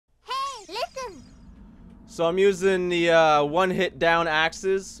So I'm using the one-hit down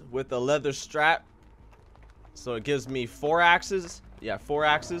axes with a leather strap. So it gives me 4 axes. Yeah, 4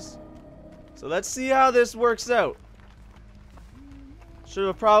 axes. So let's see how this works out. Should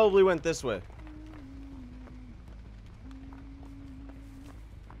have probably went this way.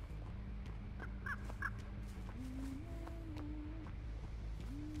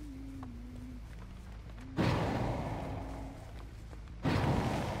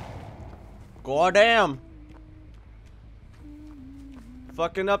 Goddamn.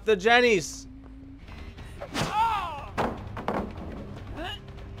 Fucking up the Jennies.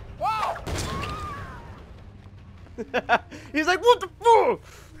 He's like, what the fuck?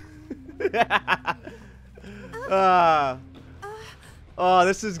 Oh,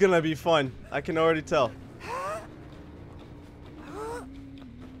 this is gonna be fun. I can already tell.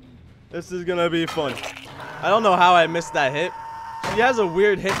 This is gonna be fun. I don't know how I missed that hit. She has a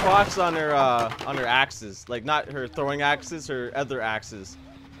weird hitbox on her axes. Like, not her throwing axes, her other axes.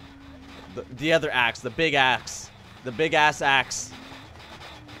 The other axe, the big axe. The big ass axe.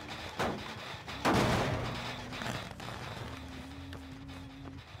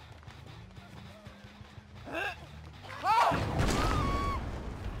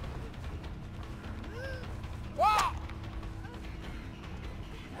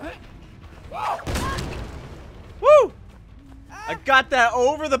 Woo! I got that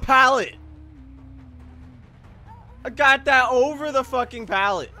over the pallet. I got that over the fucking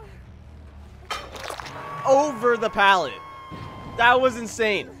pallet. Over the pallet. That was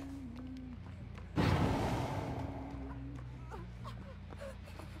insane.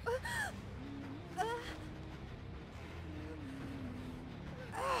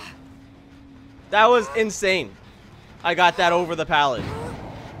 That was insane. I got that over the pallet.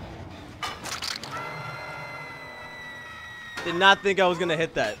 Did not think I was gonna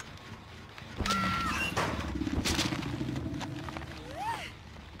hit that.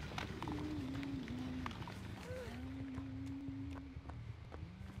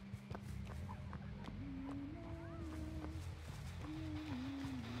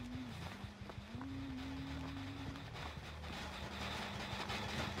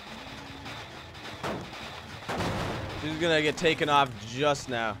 She's gonna get taken off just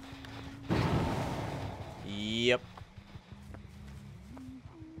now. Yep.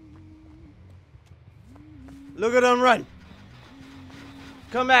 Look at them run.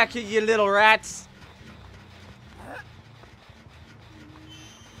 Come back here, you little rats.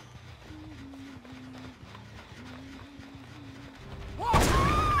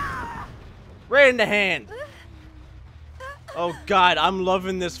 Right in the hand. Oh god, I'm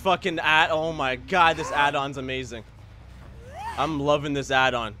loving this fucking oh my god, this add-on's amazing. I'm loving this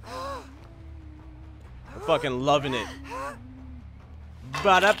add-on. I'm fucking loving it.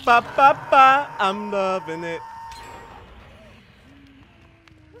 Ba-da-ba-ba-ba, I'm loving it.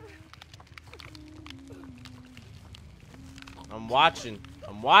 I'm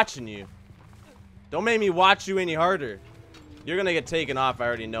watching you. Don't make me watch you any harder. You're gonna get taken off, I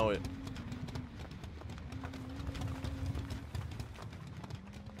already know it.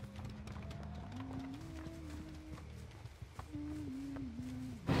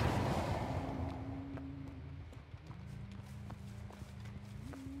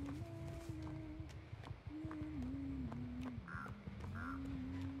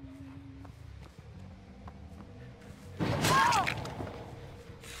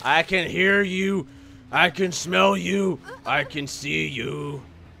 I can hear you. I can smell you. I can see you.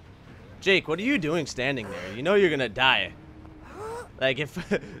 Jake, what are you doing standing there? You know you're gonna die. Like, if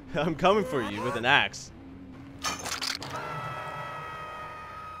I'm coming for you with an axe.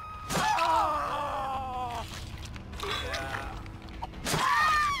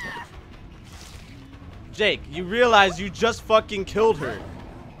 Jake, you realize you just fucking killed her.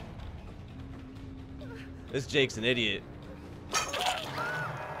 This Jake's an idiot.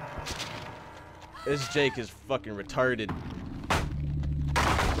 This Jake is fucking retarded.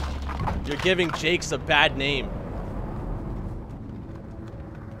 You're giving Jakes a bad name.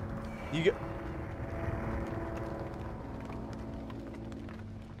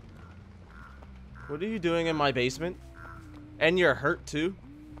 What are you doing in my basement? And you're hurt too?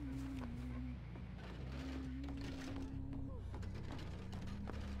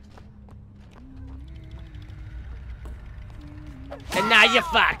 And now you're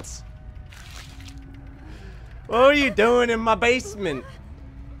fucked. What are you doing in my basement?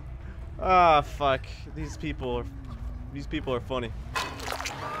 Ah, oh, fuck. These people are funny.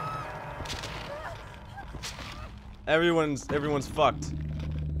 Everyone's fucked.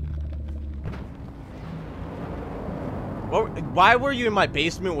 Why were you in my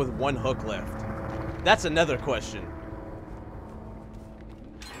basement with 1 hook left? That's another question.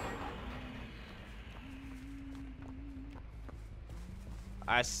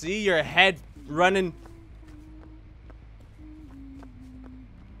 I see your head running.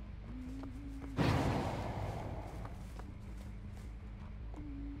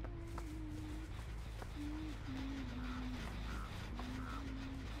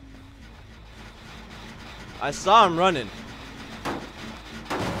 I saw him running.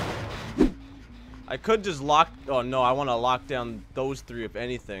 I could just lock. Oh no, I want to lock down those three if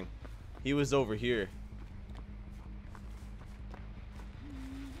anything. He was over here.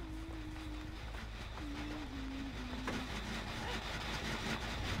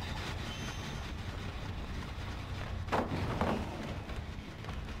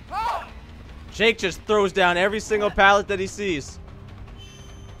 Jake just throws down every single pallet that he sees.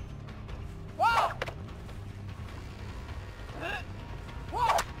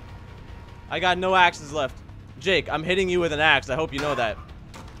 I got no axes left. Jake, I'm hitting you with an axe. I hope you know that.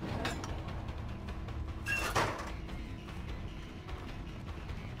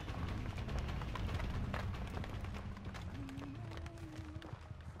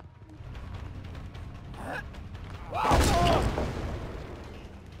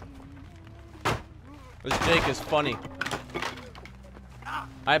 This Jake is funny.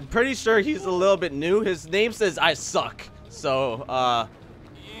 I'm pretty sure he's a little bit new. His name says I suck. So,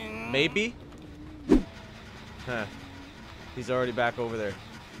 maybe? Huh. He's already back over there.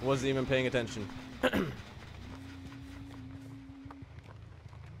 Wasn't even paying attention.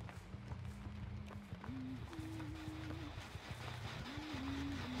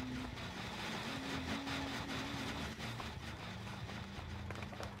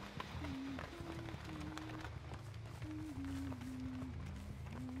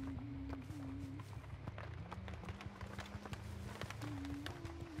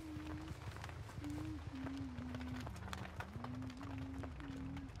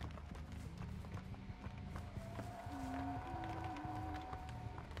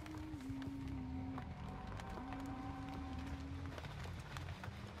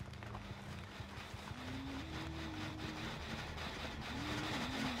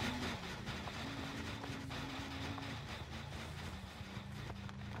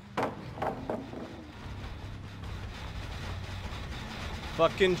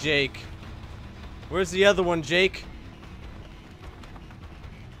 Fucking Jake. Where's the other one, Jake?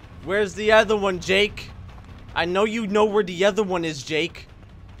 Where's the other one, Jake? I know you know where the other one is, Jake.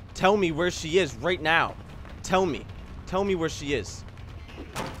 Tell me where she is right now. Tell me. Tell me where she is.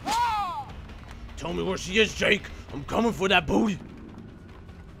 Tell me where she is, Jake. I'm coming for that booty.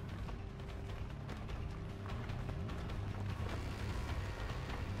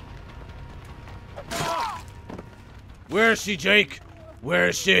 Where is she, Jake? Where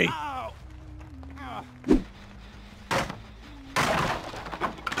is she?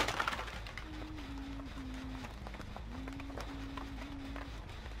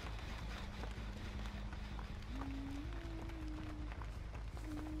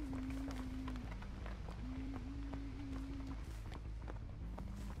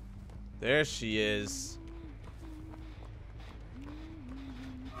 There she is.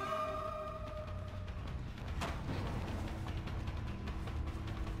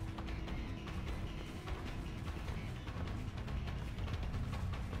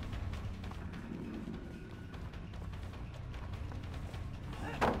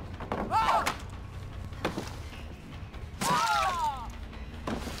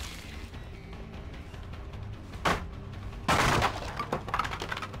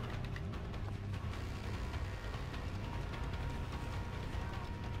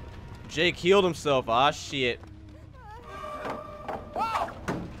 Jake healed himself. Ah, shit.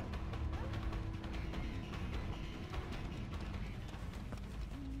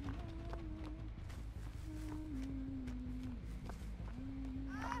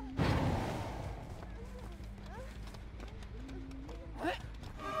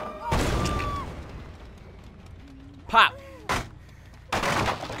 Pop.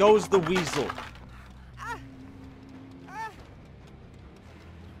 Goes the weasel.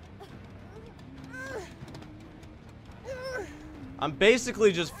 I'm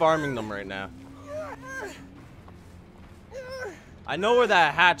basically just farming them right now. I know where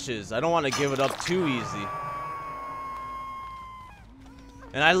that hatch is. I don't want to give it up too easy.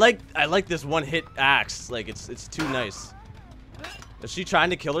 And I like this one hit axe. Like it's too nice. Is she trying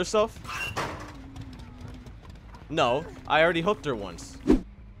to kill herself? No, I already hooked her once.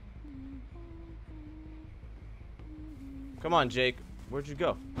 Come on, Jake. Where'd you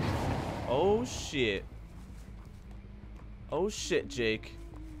go? Oh shit. Oh shit, Jake.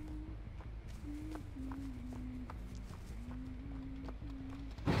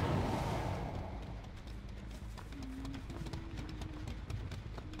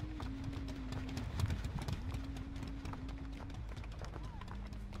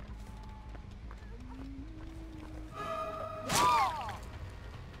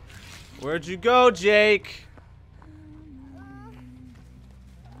 Where'd you go, Jake?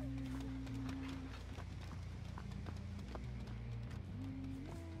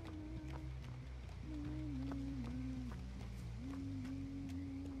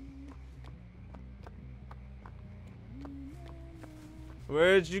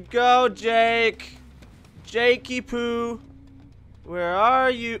 Where'd you go, Jake? Jakey Poo, where are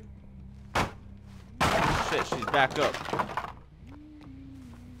you? Shit, she's back up.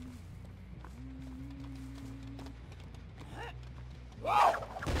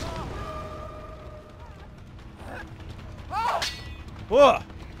 Whoa!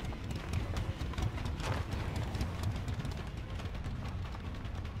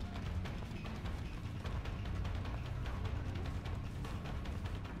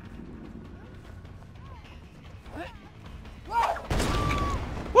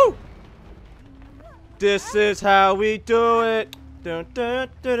 Woo! This is how we do it. Dun, dun,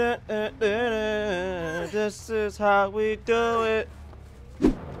 dun, dun, dun, dun. This is how we do it.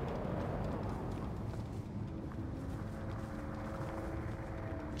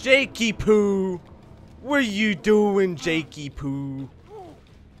 Jakey Poo, what you doing, Jakey Poo?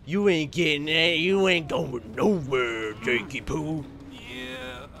 You ain't getting that. You ain't going nowhere, Jakey Poo.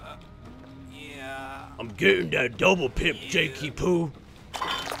 Yeah. I'm getting that double pip, Jakey Poo.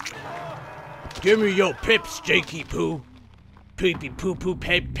 Give me your pips, Jakey Poo. Peepee poo poo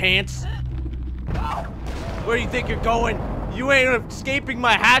pants. Where do you think you're going? You ain't escaping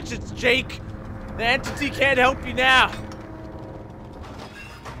my hatchets, Jake. The entity can't help you now.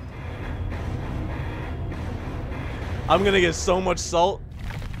 I'm gonna get so much salt.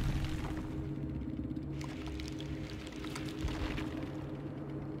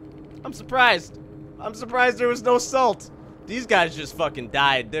 I'm surprised. I'm surprised there was no salt. These guys just fucking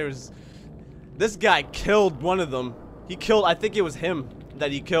died. This guy killed one of them. He killed, I think it was him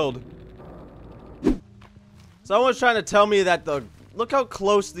that he killed. Someone's trying to tell me that look how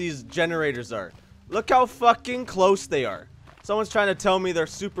close these generators are. Look how fucking close they are. Someone's trying to tell me they're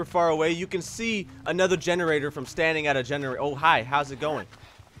super far away. You can see another generator from standing at a generator. Oh, hi. How's it going?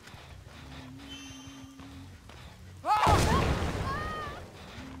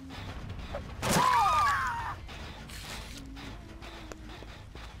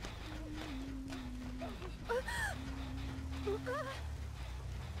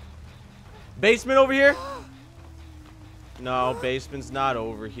 Basement over here? No, basement's not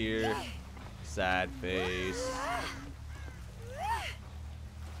over here. Sad face.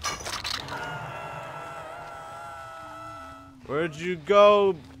 Where'd you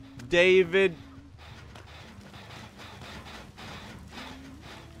go, David?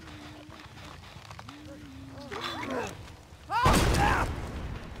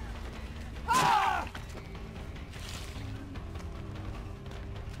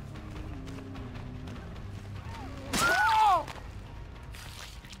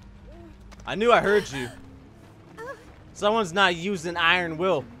 I knew I heard you. Someone's not using iron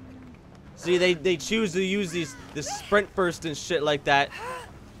will. See, they choose to use this sprint burst and shit like that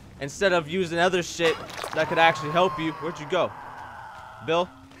instead of using other shit that could actually help you. Where'd you go? Bill?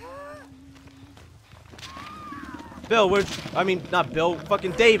 Bill, I mean, not Bill,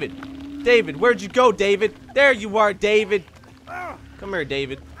 fucking David. David, where'd you go, David? There you are, David. Come here,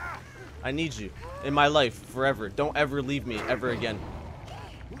 David. I need you in my life forever. Don't ever leave me ever again.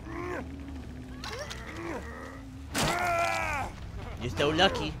 You're so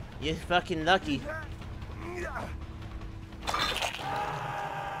lucky. You're fucking lucky.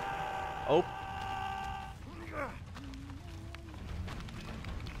 Oh.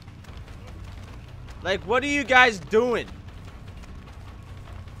 Like, what are you guys doing?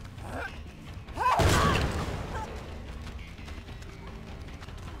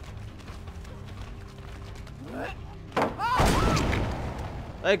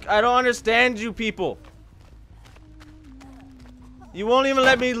 Like, I don't understand you people. You won't even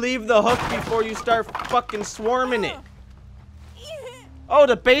let me leave the hook before you start fucking swarming it. Oh,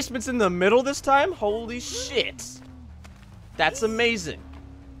 the basement's in the middle this time? Holy shit. That's amazing.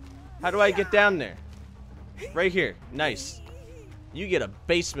 How do I get down there? Right here. Nice. You get a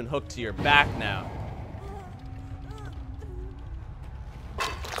basement hook to your back now.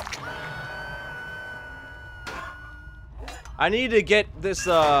 I need to get this,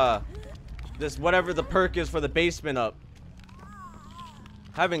 this whatever the perk is for the basement up.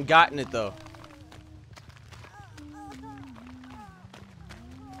 Haven't gotten it though.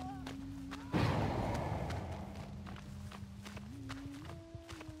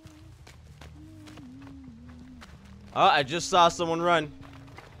 Oh, I just saw someone run.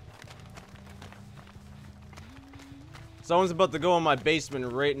 Someone's about to go in my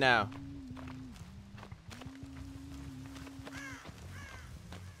basement right now.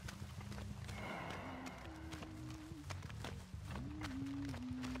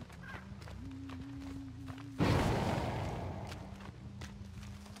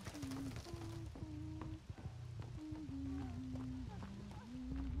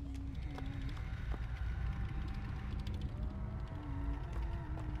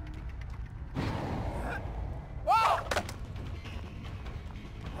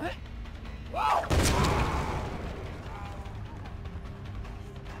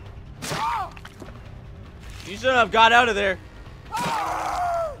 You shouldn't have got out of there.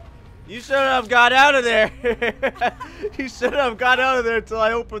 You shouldn't have got out of there. You shouldn't have got out of there until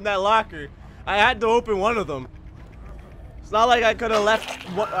I opened that locker. I had to open one of them. It's not like I could have left.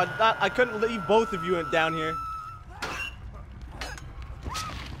 I couldn't leave both of you down here.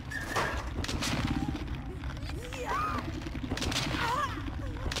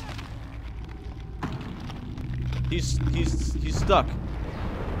 He's stuck.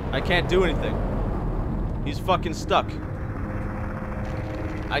 I can't do anything. He's fucking stuck.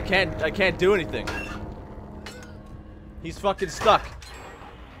 I can't do anything. He's fucking stuck.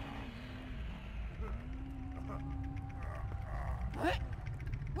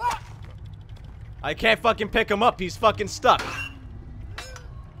 I can't fucking pick him up. He's fucking stuck.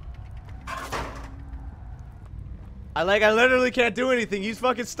 I literally can't do anything. He's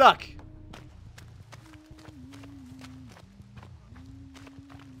fucking stuck.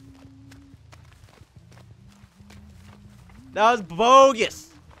 That was bogus.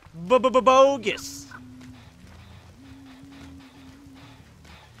 Bogus.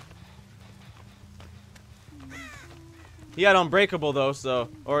 He had unbreakable though, so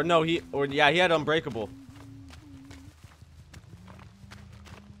yeah, he had unbreakable.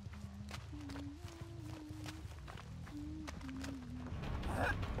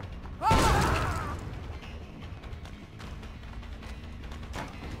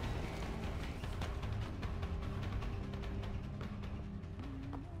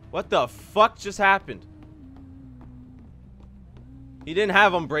 What the fuck just happened? He didn't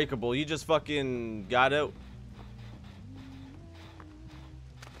have unbreakable. He just fucking got out.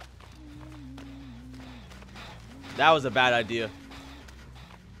 That was a bad idea.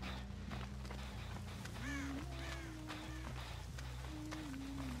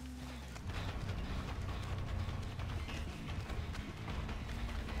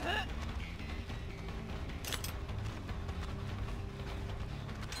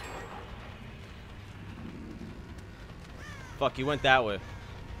 Fuck, he went that way.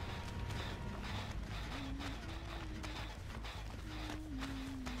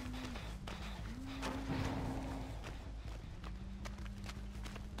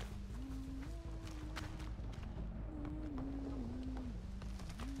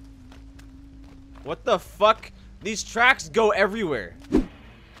 What the fuck? These tracks go everywhere.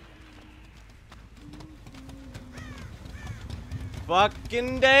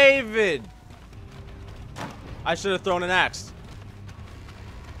 Fucking David. I should have thrown an axe.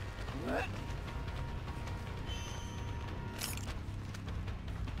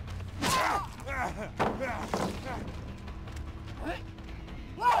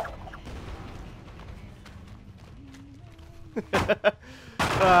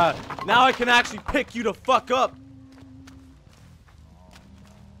 Now I can actually pick you the fuck up.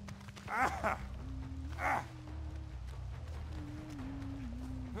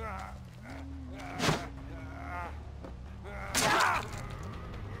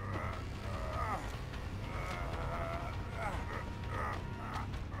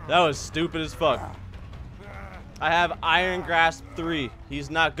 That was stupid as fuck. I have Iron Grasp 3. He's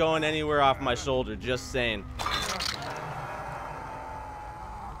not going anywhere off my shoulder, just saying.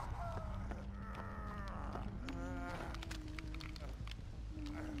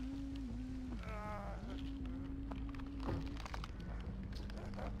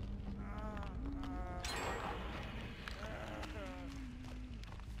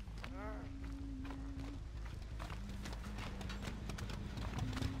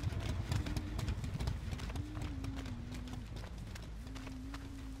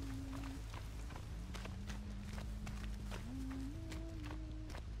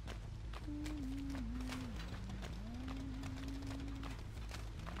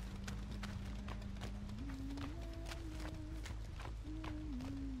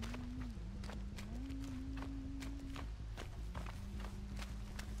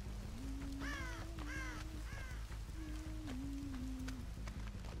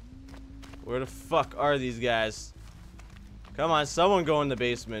 Where the fuck are these guys? Come on, someone go in the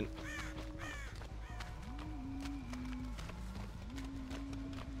basement.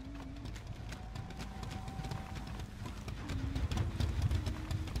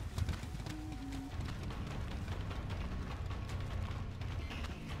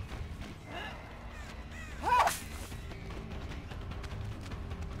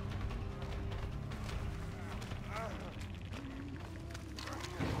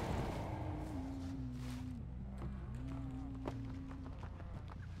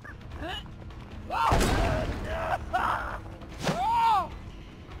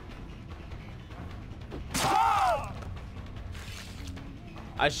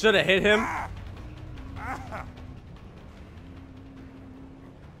 I should have hit him.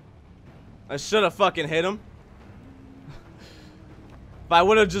 I should have fucking hit him. If I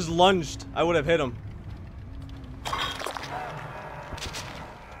would have just lunged, I would have hit him.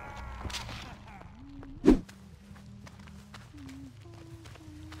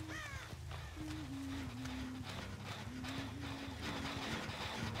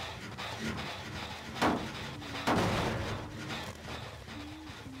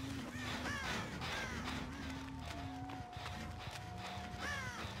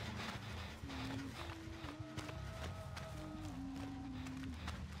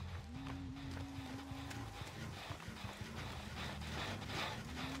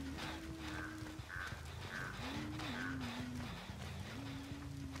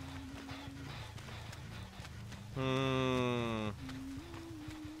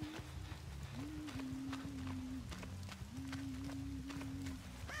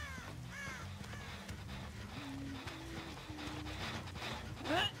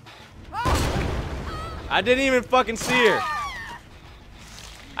 I didn't even fucking see her.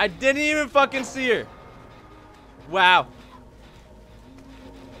 I didn't even fucking see her. Wow.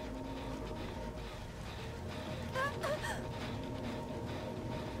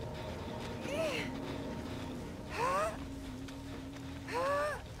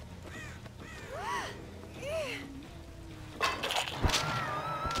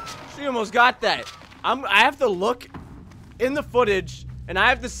 She almost got that. I have to look in the footage and I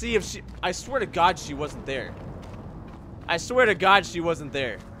have to see if she... I swear to God she wasn't there. I swear to God she wasn't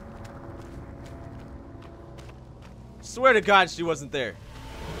there. Swear to God she wasn't there.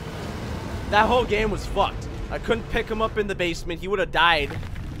 That whole game was fucked. I couldn't pick him up in the basement. He would have died.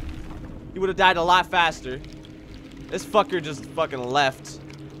 He would have died a lot faster. This fucker just fucking left.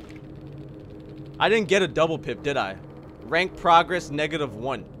 I didn't get a double pip, did I? Rank progress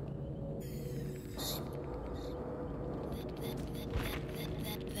 -1.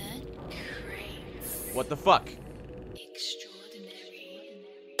 What the fuck?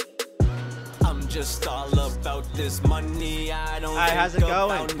 I'm just all about this money. I don't how's it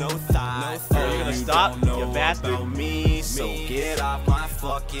going? No thought. Oh, you're gonna stop, you bastard? Me, so get off my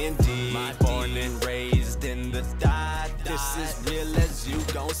fucking D. Born and raised in the dot. This is real as you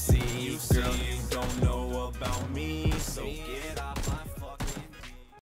gon' see. Girl, you don't know about me, so get off.